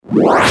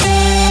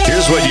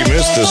Here's what you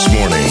missed this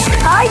morning.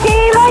 Hi,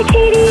 Dave. Hi,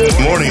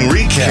 Katie. Morning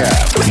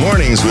recap.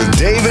 Mornings with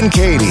Dave and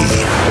Katie.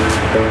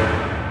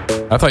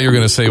 I thought you were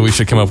going to say we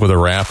should come up with a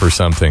rap or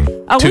something.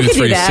 Oh, we could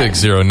do that.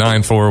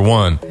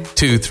 2360941.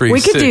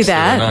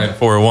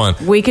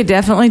 2360941. We could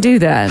definitely do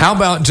that. How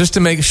about just to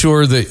make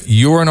sure that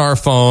you're in our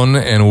phone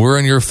and we're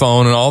in your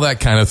phone and all that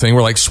kind of thing?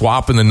 We're like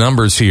swapping the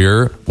numbers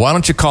here. Why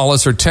don't you call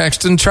us or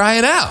text and try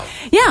it out?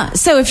 Yeah.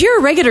 So if you're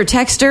a regular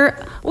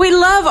texter, we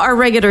love our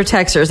regular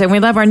texters and we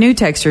love our new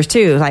texters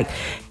too. Like,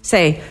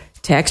 say,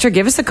 text or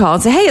give us a call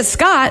and say, hey, it's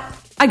Scott.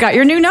 I got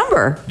your new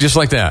number. Just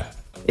like that.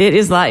 It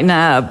is lighting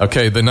up.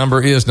 Okay, the number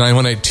is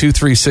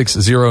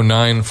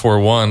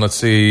 918-236-0941. Let's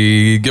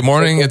see. Good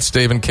morning. It's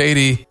Dave and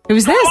Katie.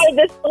 Who's this?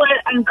 Hi,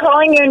 I'm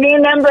calling your new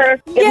number.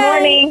 Good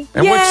morning.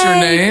 And what's your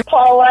name?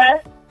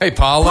 Paula. Hey,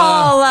 Paula.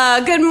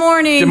 Paula, good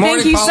morning. Good morning,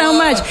 Thank you so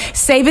Paula. much.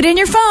 Save it in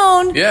your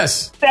phone.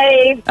 Yes.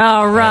 Save.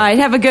 All right.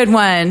 Have a good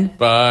one.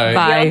 Bye.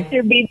 Bye.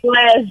 To be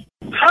blessed.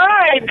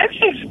 Hi, this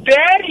is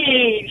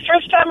Betty.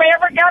 First time I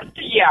ever got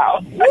to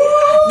y'all.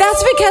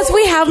 That's because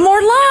we have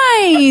more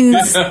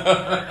lines.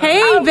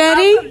 Hey,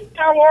 Betty.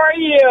 How are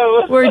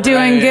you? We're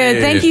doing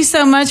good. Thank you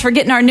so much for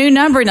getting our new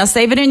number. Now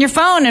save it in your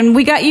phone, and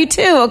we got you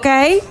too,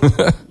 okay?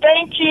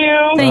 Thank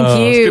you. Thank It's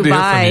you. good to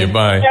Bye. hear from you.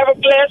 Bye. Have a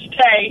blessed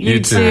day. You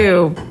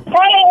too.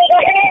 Hey,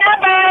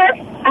 number.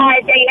 Hi,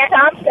 Dana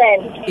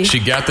Thompson. She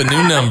got the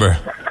new number.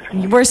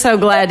 We're so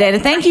glad, Dana.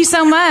 Thank you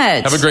so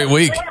much. Have a great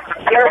week.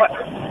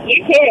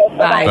 You too.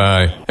 Bye.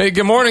 Bye. Hey,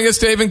 good morning. It's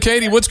Dave and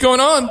Katie. What's going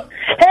on? Hey,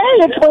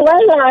 it's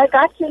Belinda. I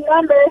got your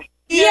number.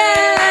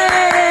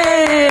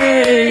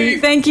 Yay!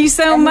 Thank you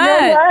so You know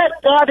much. what?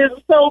 God is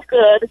so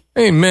good.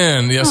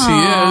 Amen. Yes, Aw,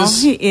 he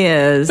is. He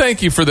is.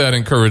 Thank you for that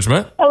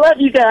encouragement. I love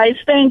you guys.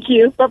 Thank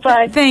you.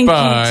 Bye-bye. Thank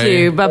Bye.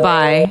 you too.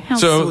 Bye-bye. How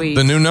So sweet.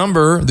 the new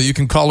number that you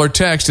can call or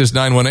text is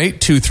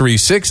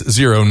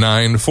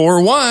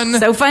 918-236-0941.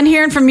 So fun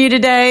hearing from you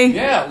today.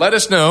 Yeah, let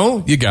us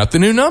know you got the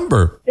new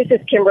number. This is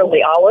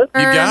Kimberly Olive.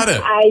 You got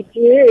it. I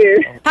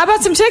do. How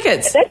about some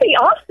tickets? That'd be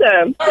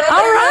awesome. All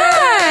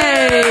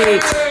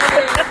right.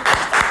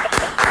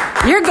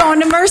 You're going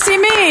to Mercy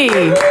Me.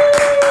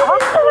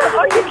 Awesome.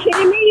 Are you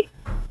kidding me?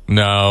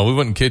 No, we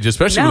wouldn't kid you,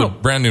 especially No. with a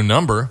brand new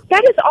number.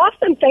 That is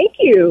awesome. Thank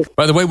you.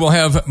 By the way, we'll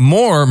have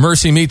more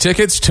Mercy Me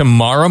tickets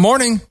tomorrow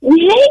morning.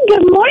 Hey,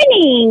 good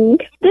morning.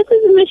 This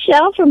is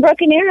Michelle from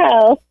Broken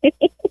Arrow.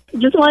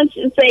 Just wanted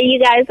to say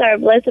you guys are a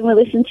blessing. We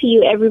listen to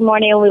you every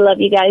morning, and we love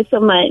you guys so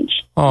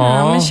much.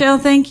 Oh, Michelle,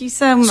 thank you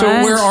so much. So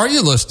where are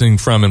you listening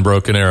from in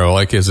Broken Arrow?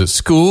 Like, is it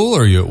school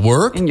or are you at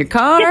work? In your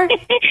car?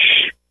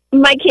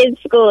 My kids'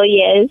 school,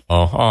 yes. Oh,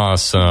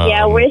 awesome.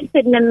 Yeah, we're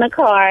sitting in the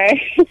car.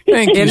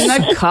 Thank you. In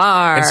the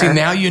car. And see,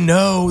 now you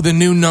know the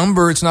new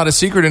number. It's not a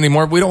secret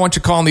anymore. We don't want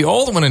you calling the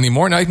old one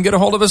anymore. Now you can get a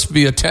hold of us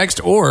via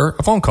text or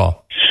a phone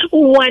call.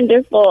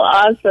 Wonderful.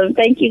 Awesome.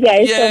 Thank you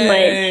guys so much.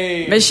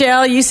 Yay.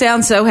 Michelle, you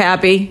sound so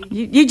happy.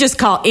 You just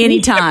call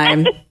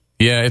anytime.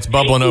 Yeah, it's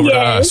bubbling over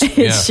Yes. to us.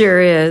 Yeah. It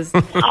sure is.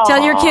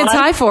 Tell your kids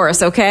hi for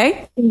us,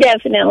 okay?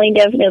 Definitely.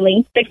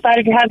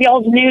 Excited to have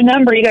y'all's new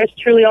number. You guys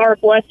truly are a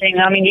blessing.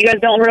 I mean, you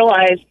guys don't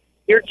realize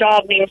your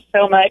job means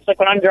so much. Like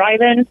when I'm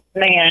driving,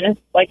 man,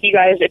 like you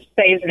guys, it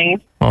saves me.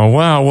 Oh,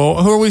 wow.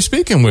 Well, who are we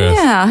speaking with?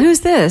 Yeah,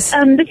 who's this?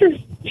 This is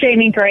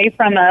Jamie Gray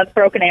from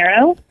Broken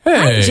Arrow.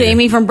 Hey.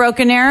 Jamie from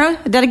Broken Arrow.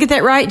 Did I get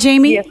that right,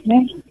 Jamie? Yes,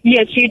 ma'am.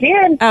 Yes, you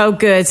did. Oh,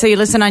 good. So you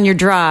listen on your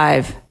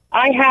drive.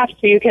 I have to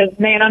because,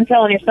 man, I'm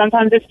telling you,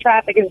 sometimes this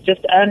traffic is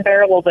just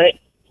unbearable. But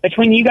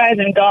between you guys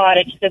and God,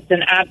 it's just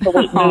an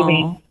absolute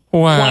movie.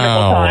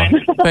 Wow.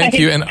 Wonderful time. Thank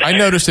you. And I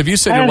noticed if you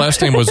said your last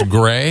name was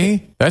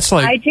Gray, that's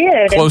like I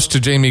did. close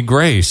to Jamie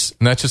Grace.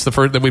 And that's just the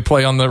first that we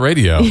play on the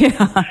radio. Yeah.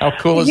 How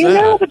cool is You that?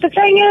 know, but the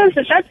thing is,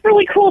 that's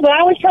really cool. But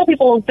I always tell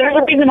people there's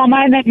a reason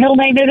my middle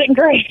name isn't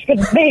Grace.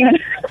 Because, man,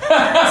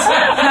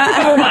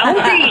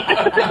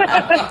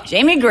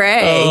 Jamie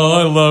Gray. Oh,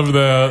 I love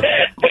that.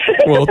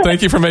 Well,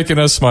 thank you for making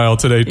us smile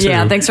today, too.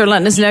 Yeah, thanks for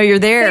letting us know you're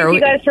there. thank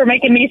you guys for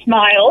making me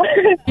smile.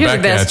 You're Back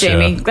the best, at ya.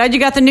 Jamie. Glad you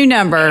got the new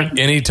number.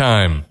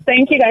 Anytime.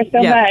 Thank you guys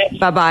so much.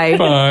 Bye-bye.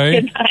 Bye.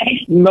 Good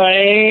night.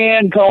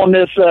 Man, calling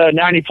this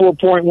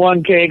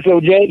 94.1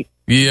 KXOJ.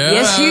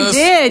 Yes. you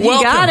did. You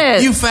Welcome. got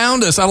it. You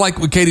found us. I like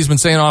what Katie's been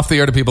saying off the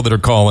air to people that are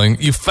calling.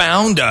 You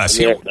found us.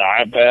 Yes,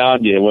 I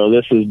found you. Well,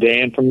 this is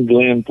Dan from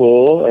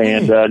Glenpool,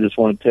 and I just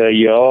want to tell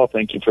you all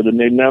thank you for the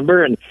new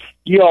number, and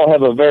you all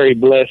have a very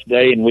blessed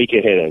day and week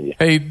ahead of you.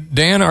 Hey,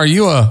 Dan, are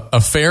you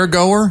a fair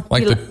goer,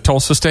 like the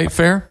Tulsa State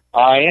Fair?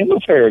 I am a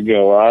fair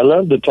goer. I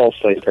love the Tulsa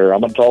State Fair.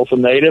 I'm a Tulsa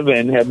native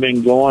and have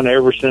been going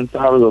ever since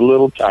I was a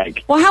little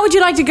tank. Well, how would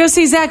you like to go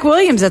see Zach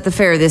Williams at the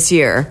fair this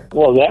year?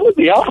 Well, that would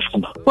be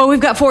awesome. Well, we've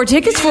got 4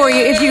 tickets for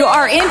you. If you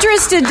are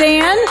interested,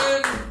 Dan,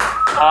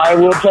 I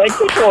will take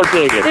the 4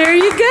 tickets. there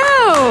you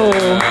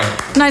go.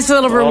 Nice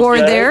little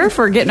reward Okay. there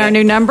for getting our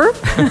new number.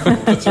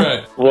 That's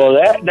right. Well,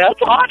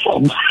 that's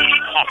awesome.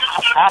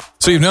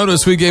 So you've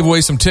noticed we gave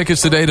away some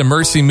tickets today to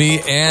Mercy Me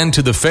and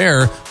to the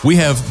fair. We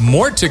have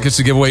more tickets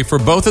to give away for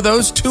both of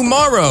those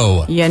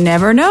tomorrow. You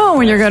never know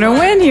when you're going to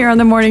win here on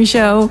the morning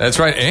show. That's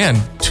right.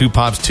 And 2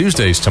 Pops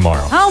Tuesdays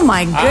tomorrow. Oh,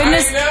 my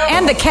goodness.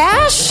 And the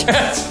cash?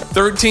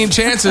 13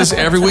 chances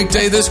every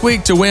weekday this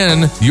week to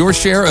win your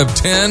share of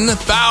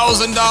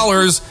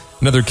 $10,000.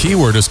 Another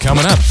keyword is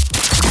coming up.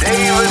 Dave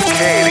and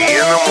Katie in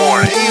the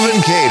morning. Dave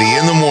and Katie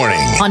in the morning.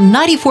 On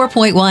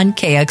 94.1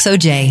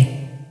 KXOJ.